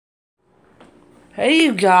Hey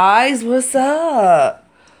you guys, what's up?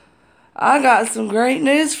 I got some great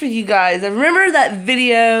news for you guys. Remember that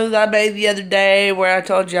video that I made the other day where I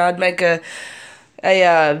told you I'd make a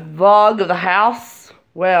vlog of the house?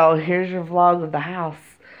 Well, here's your vlog of the house.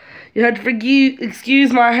 You had to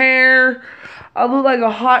excuse my hair. I look like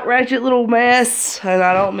a hot ratchet little mess, and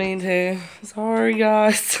I don't mean to. Sorry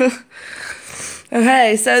guys.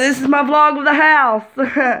 Okay, so this is my vlog of the house.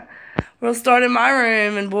 We'll start in my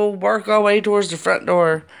room and we'll work our way towards the front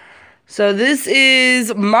door. So this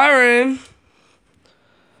is my room.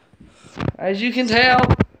 As you can tell,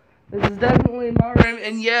 this is definitely my room.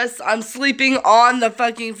 And yes, I'm sleeping on the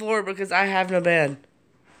fucking floor because I have no bed.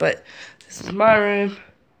 But this is my room.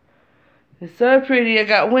 It's so pretty. I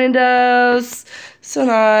got windows. So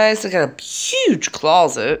nice. I got a huge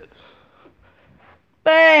closet.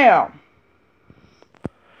 Bam!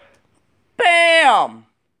 Bam!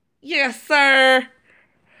 Yes, sir.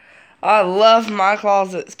 I love my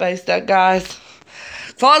closet space, guys.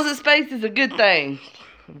 Closet space is a good thing.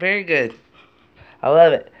 Very good. I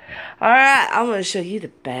love it. Alright, I'm going to show you the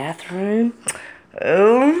bathroom.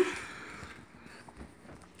 Oh.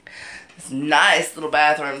 It's a nice little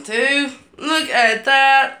bathroom, too. Look at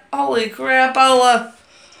that. Holy crapola.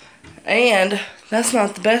 And that's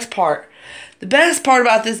not the best part. The best part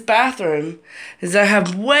about this bathroom is I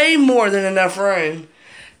have way more than enough room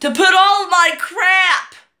to put all of my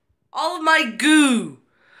crap, all of my goo.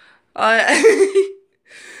 I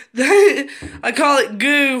call it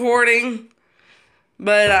goo hoarding,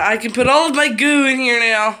 but I can put all of my goo in here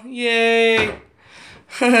now. Yay.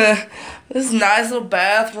 This is a nice little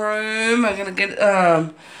bathroom. I'm gonna get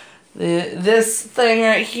this thing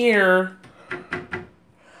right here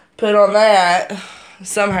put on that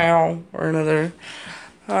somehow or another.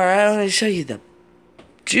 Alright, I'm gonna show you the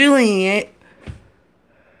Juliet.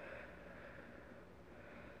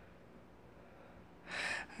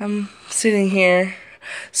 I'm sitting here.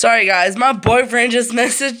 Sorry guys, my boyfriend just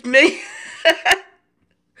messaged me.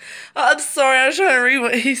 I'm sorry, I was trying to read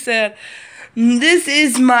what he said. This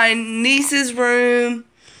is my niece's room.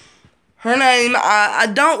 Her name,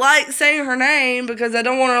 I don't like saying her name because I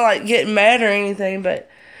don't want her like getting mad or anything, but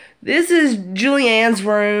this is Julianne's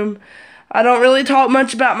room. I don't really talk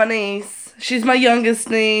much about my niece. She's my youngest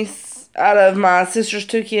niece out of my sister's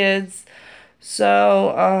 2 kids.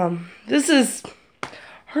 So, this is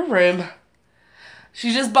her room.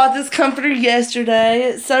 She just bought this comforter yesterday.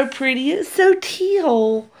 It's so pretty. It's so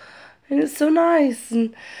teal. And it's so nice.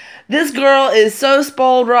 And this girl is so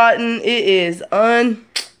spoiled rotten. It is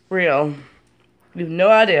unreal. You have no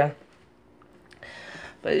idea.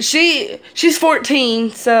 But she's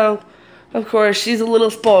 14, so of course she's a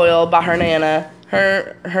little spoiled by her nana.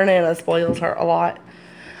 Her nana spoils her a lot.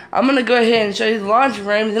 I'm gonna go ahead and show you the laundry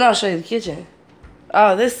room, and then I'll show you the kitchen.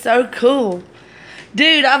 Oh, this is so cool.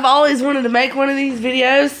 Dude, I've always wanted to make one of these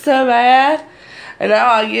videos so bad. And now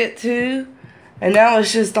I get to. And now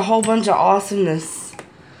it's just a whole bunch of awesomeness.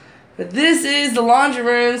 But this is the laundry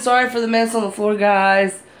room. Sorry for the mess on the floor,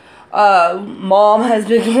 guys. Mom has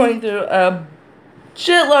been going through a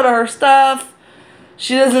shitload of her stuff.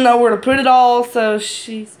 She doesn't know where to put it all. So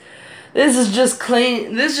this is just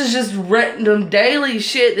clean. This is just random daily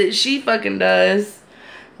shit that she fucking does.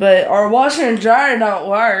 But our washer and dryer don't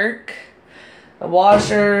work. A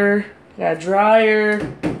washer, got a dryer.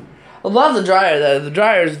 I love the dryer though. The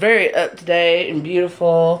dryer is very up to date and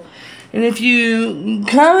beautiful. And if you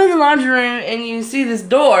come in the laundry room and you see this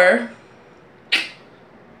door,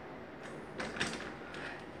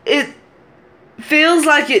 it feels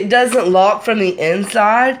like it doesn't lock from the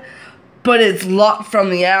inside, but it's locked from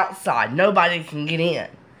the outside. Nobody can get in.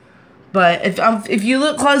 But if you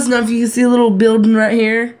look close enough, you can see a little building right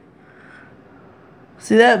here.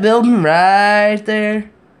 See that building right there?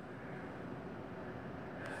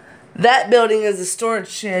 That building is a storage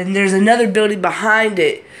shed, and there's another building behind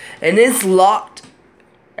it, and it's locked,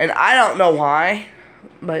 and I don't know why,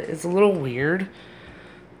 but it's a little weird.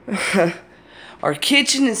 Our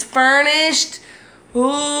kitchen is furnished.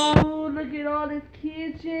 Ooh, look at all this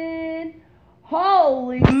kitchen.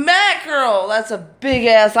 Holy mackerel! That's a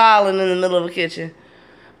big-ass island in the middle of a kitchen.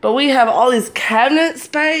 But we have all this cabinet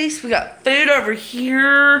space. We got food over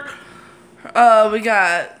here. We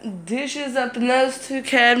got dishes up in those 2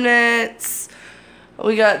 cabinets.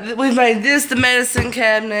 We've made this the medicine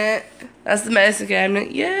cabinet. That's the medicine cabinet.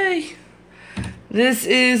 Yay. This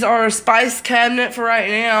is our spice cabinet for right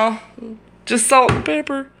now. Just salt and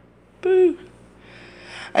pepper. Boo.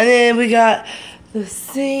 And then we got the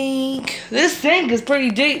sink. This sink is pretty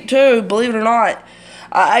deep too, believe it or not.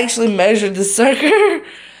 I actually measured the sucker.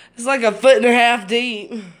 It's like 1.5 feet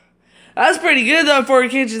deep. That's pretty good though for a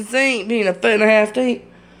kitchen sink being 1.5 feet deep.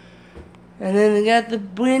 And then they got the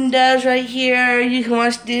windows right here. You can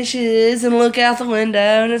wash dishes and look out the window,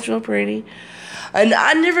 and it's real pretty. And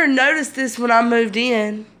I never noticed this when I moved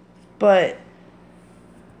in, but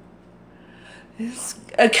it's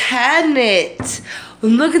a cabinet.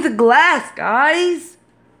 Look at the glass, guys.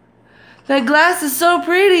 That glass is so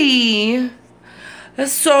pretty.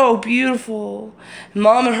 That's so beautiful.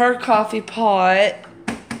 Mom and her coffee pot.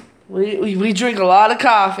 We drink a lot of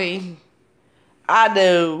coffee. I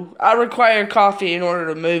do. I require coffee in order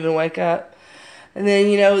to move and wake up. And then,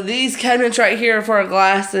 you know, these cabinets right here are for our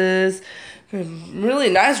glasses. Really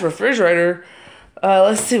nice refrigerator.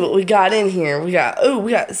 Let's see what we got in here. We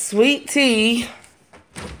got sweet tea.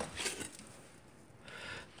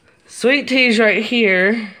 Sweet tea's right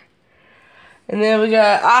here. And then we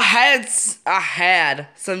got, I had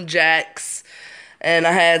some Jacks. And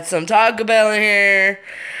I had some Taco Bell in here.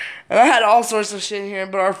 And I had all sorts of shit in here,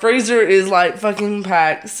 but our freezer is like fucking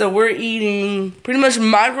packed. So we're eating pretty much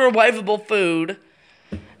microwavable food.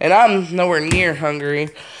 And I'm nowhere near hungry.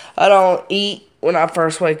 I don't eat when I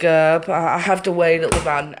first wake up. I have to wait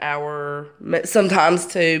about an hour, sometimes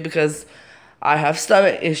two, because I have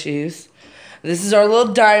stomach issues. This is our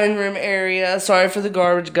little dining room area. Sorry for the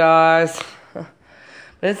garbage, guys. But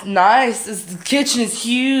it's nice. The kitchen is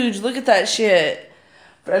huge. Look at that shit.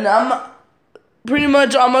 And I'm pretty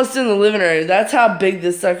much almost in the living room. That's how big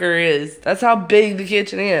this sucker is. That's how big the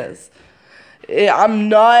kitchen is. I'm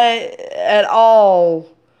not at all...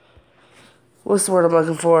 What's the word I'm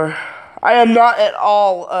looking for? I am not at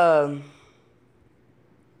all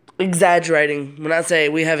exaggerating when I say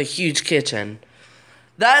we have a huge kitchen.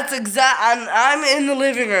 That's I'm in the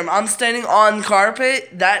living room. I'm standing on carpet.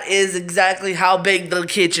 That is exactly how big the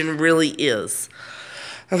kitchen really is.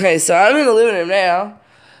 Okay, so I'm in the living room now.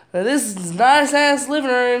 Now, this is a nice-ass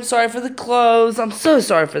living room. Sorry for the clothes. I'm so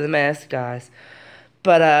sorry for the mess, guys.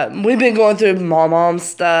 But we've been going through my mom's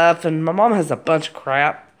stuff, and my mom has a bunch of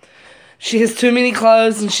crap. She has too many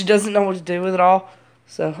clothes, and she doesn't know what to do with it all.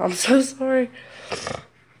 So, I'm so sorry.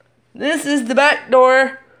 This is the back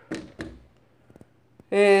door.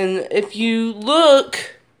 And if you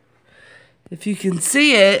look, if you can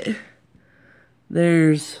see it,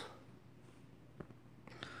 there's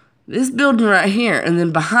this building right here, and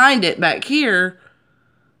then behind it, back here,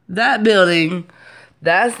 that building,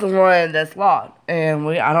 that's the one that's locked. And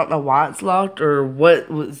I don't know why it's locked or what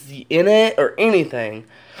was in it or anything.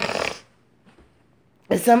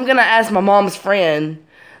 So I'm going to ask my mom's friend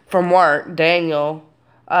from work, Daniel.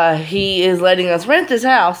 He is letting us rent this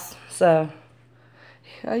house. So,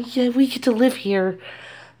 yeah, we get to live here.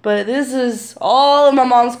 But this is all of my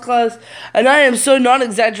mom's clothes. And I am so not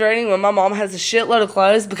exaggerating when my mom has a shitload of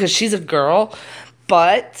clothes because she's a girl.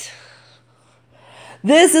 But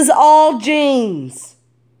this is all jeans.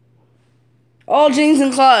 All jeans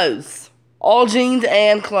and clothes. All jeans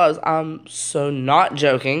and clothes. I'm so not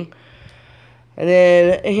joking. And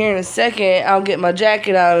then here in a second, I'll get my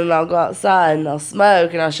jacket on and I'll go outside and I'll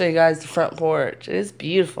smoke and I'll show you guys the front porch. It's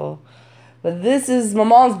beautiful. But this is my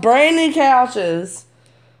mom's brand new couches.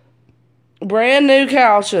 Brand new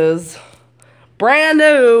couches. Brand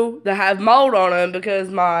new that have mold on them because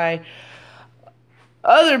my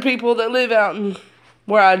other people that live out in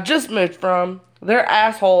where I just moved from, they're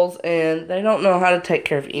assholes and they don't know how to take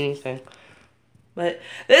care of anything. But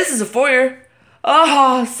this is a foyer.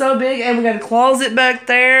 Oh, so big. And we got a closet back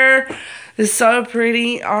there. It's so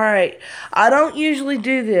pretty. Alright. I don't usually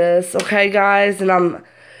do this, okay, guys? And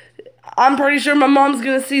I'm pretty sure my mom's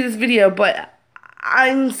going to see this video, but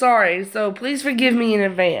I'm sorry, so please forgive me in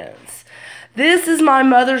advance. This is my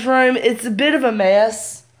mother's room. It's a bit of a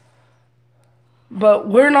mess, but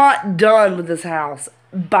we're not done with this house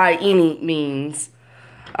by any means.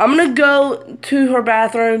 I'm going to go to her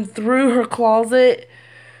bathroom through her closet,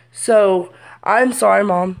 so I'm sorry,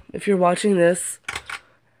 Mom, if you're watching this.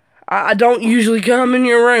 I don't usually come in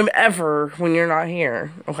your room ever when you're not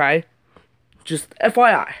here, okay? Just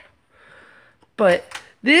FYI. But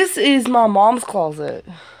this is my mom's closet.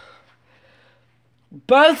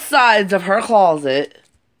 Both sides of her closet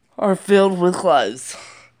are filled with clothes.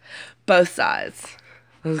 Both sides.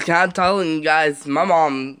 I'm kind of telling you guys, my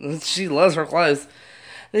mom, she loves her clothes.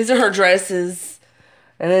 These are her dresses.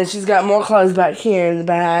 And then she's got more clothes back here in the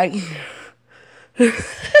back. This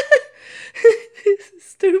is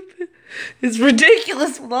stupid. It's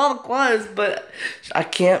ridiculous with all the clothes, but I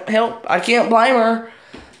can't blame her.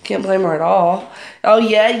 Can't blame her at all. Oh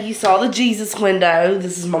yeah, you saw the Jesus window.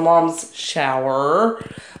 This is my mom's shower.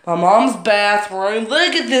 My mom's bathroom.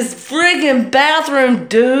 Look at this friggin' bathroom,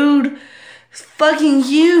 dude. It's fucking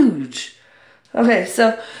huge. Okay,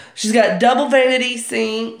 so She's got double vanity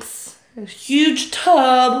sinks, a huge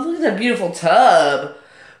tub. Look at that beautiful tub.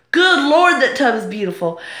 Good Lord, that tub is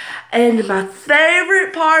beautiful. And my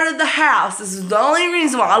favorite part of the house, this is the only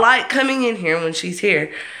reason why I like coming in here when she's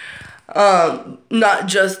here. Not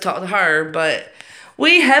just talk to her, but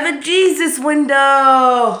we have a Jesus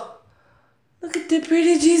window. Look at the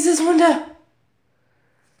pretty Jesus window.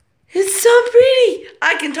 It's so pretty.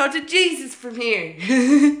 I can talk to Jesus from here.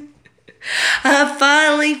 I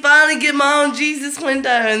finally get my own Jesus window,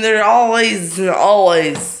 and they're always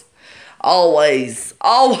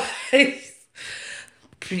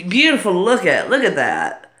beautiful to look at. Look at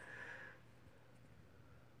that.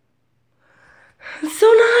 It's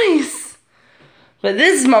so nice. But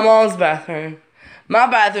this is my mom's bathroom. My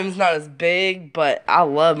bathroom's not as big, but I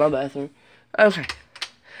love my bathroom. Okay.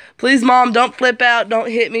 Please, Mom, don't flip out. Don't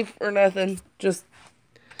hit me or nothing. Just,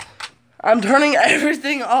 I'm turning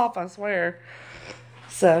everything off, I swear.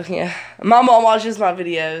 So, yeah. My mom watches my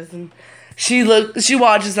videos, and she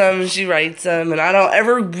watches them, and she rates them, and I don't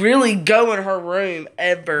ever really go in her room,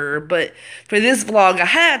 ever. But for this vlog, I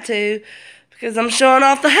had to, because I'm showing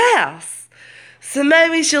off the house. So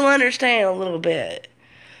maybe she'll understand a little bit.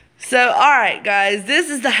 So, alright, guys,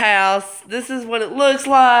 this is the house. This is what it looks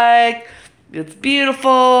like. It's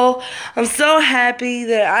beautiful. I'm so happy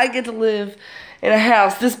that I get to live in a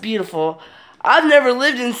house this beautiful. I've never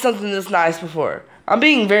lived in something this nice before. I'm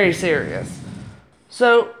being very serious.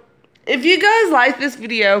 So, if you guys like this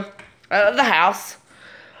video of the house,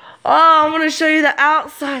 I'm going to show you the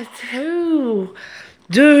outside too.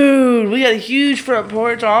 Dude, we got a huge front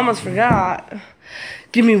porch. I almost forgot.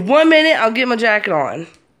 Give me 1 minute. I'll get my jacket on.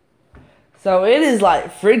 So it is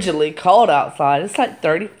like frigidly cold outside. It's like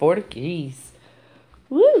 34 degrees.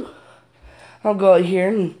 Woo! I'll go out here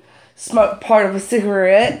and smoke part of a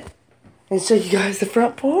cigarette and show you guys the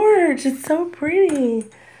front porch. It's so pretty.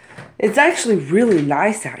 It's actually really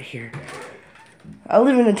nice out here. I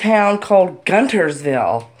live in a town called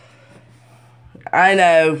Guntersville. I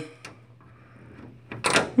know.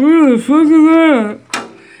 Where the fuck is that?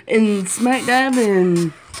 In smack dab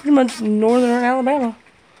in pretty much northern Alabama.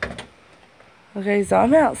 Okay, so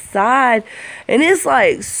I'm outside, and it's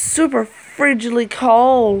like super frigidly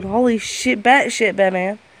cold. Holy shit,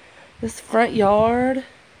 Batman. This front yard.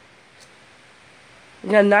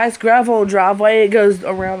 We got a nice gravel driveway. It goes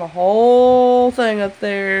around the whole thing up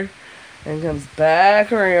there, and comes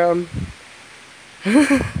back around.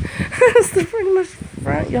 That's the pretty much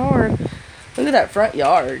front yard. Look at that front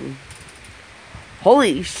yard.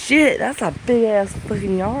 Holy shit, that's a big ass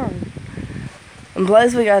fucking yard. And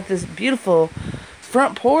plus, we got this beautiful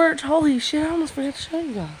front porch. Holy shit, I almost forgot to show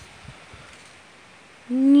you guys.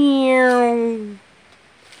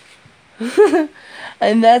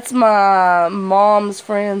 And that's my mom's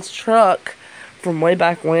friend's truck from way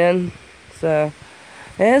back when. So,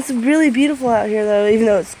 and it's really beautiful out here, though, even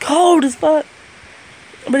though it's cold as fuck.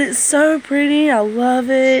 But it's so pretty. I love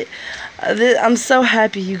it. I'm so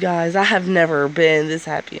happy, you guys. I have never been this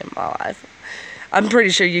happy in my life. I'm pretty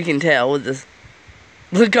sure you can tell with this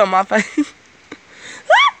look on my face.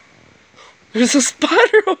 There's a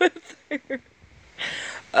spider web there.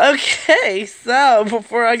 Okay, so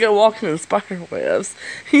before I go walking in spider webs,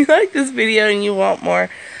 if you like this video and you want more,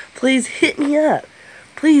 please hit me up.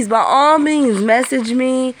 Please, by all means, message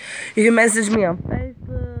me. You can message me on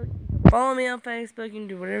Facebook. You can follow me on Facebook. You can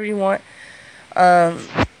do whatever you want.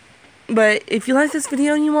 But if you like this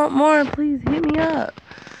video and you want more, please hit me up.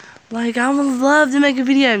 Like, I would love to make a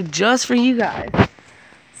video just for you guys.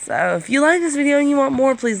 So, if you like this video and you want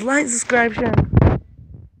more, please like, subscribe, share. I do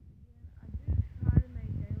try to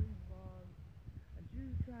make daily vlogs. I do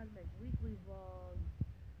try to make weekly vlogs.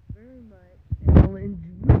 Very much. And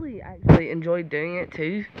I really actually enjoy doing it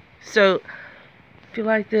too. So, if you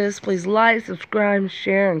like this, please like, subscribe,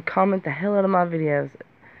 share, and comment the hell out of my videos.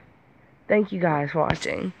 Thank you guys for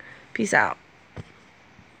watching. Peace out.